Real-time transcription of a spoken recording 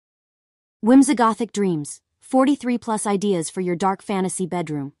Whimsigothic Dreams, 43 plus ideas for your dark fantasy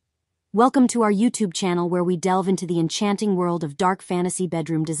bedroom. Welcome to our YouTube channel where we delve into the enchanting world of dark fantasy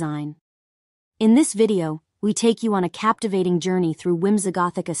bedroom design. In this video, we take you on a captivating journey through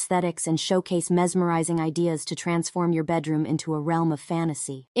whimsigothic aesthetics and showcase mesmerizing ideas to transform your bedroom into a realm of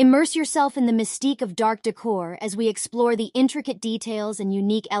fantasy. Immerse yourself in the mystique of dark decor as we explore the intricate details and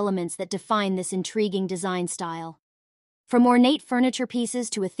unique elements that define this intriguing design style. From ornate furniture pieces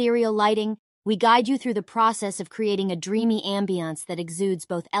to ethereal lighting, we guide you through the process of creating a dreamy ambiance that exudes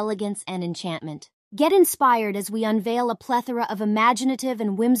both elegance and enchantment. Get inspired as we unveil a plethora of imaginative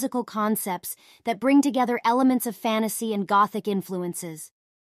and whimsical concepts that bring together elements of fantasy and gothic influences.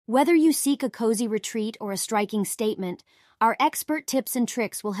 Whether you seek a cozy retreat or a striking statement, our expert tips and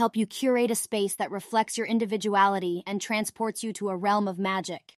tricks will help you curate a space that reflects your individuality and transports you to a realm of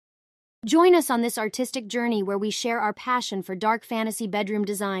magic. Join us on this artistic journey where we share our passion for dark fantasy bedroom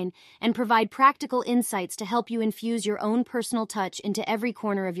design and provide practical insights to help you infuse your own personal touch into every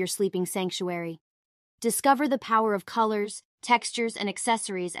corner of your sleeping sanctuary. Discover the power of colors, textures, and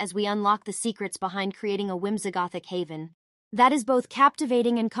accessories as we unlock the secrets behind creating a whimsigothic haven that is both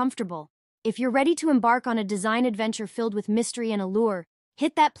captivating and comfortable. If you're ready to embark on a design adventure filled with mystery and allure,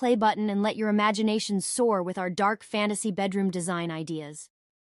 hit that play button and let your imagination soar with our dark fantasy bedroom design ideas.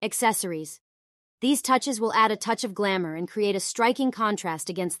 Accessories. These touches will add a touch of glamour and create a striking contrast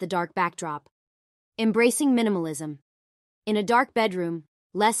against the dark backdrop. Embracing minimalism. In a dark bedroom,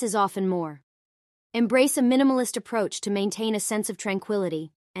 less is often more. Embrace a minimalist approach to maintain a sense of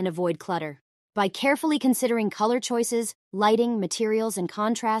tranquility and avoid clutter. By carefully considering color choices, lighting, materials, and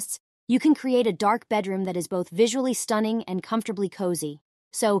contrasts, you can create a dark bedroom that is both visually stunning and comfortably cozy.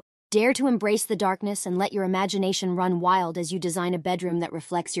 So, dare to embrace the darkness and let your imagination run wild as you design a bedroom that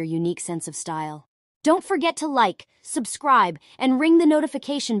reflects your unique sense of style. Don't forget to like, subscribe, and ring the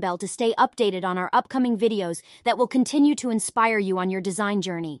notification bell to stay updated on our upcoming videos that will continue to inspire you on your design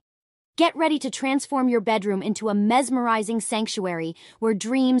journey. Get ready to transform your bedroom into a mesmerizing sanctuary where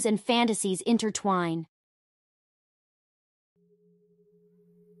dreams and fantasies intertwine.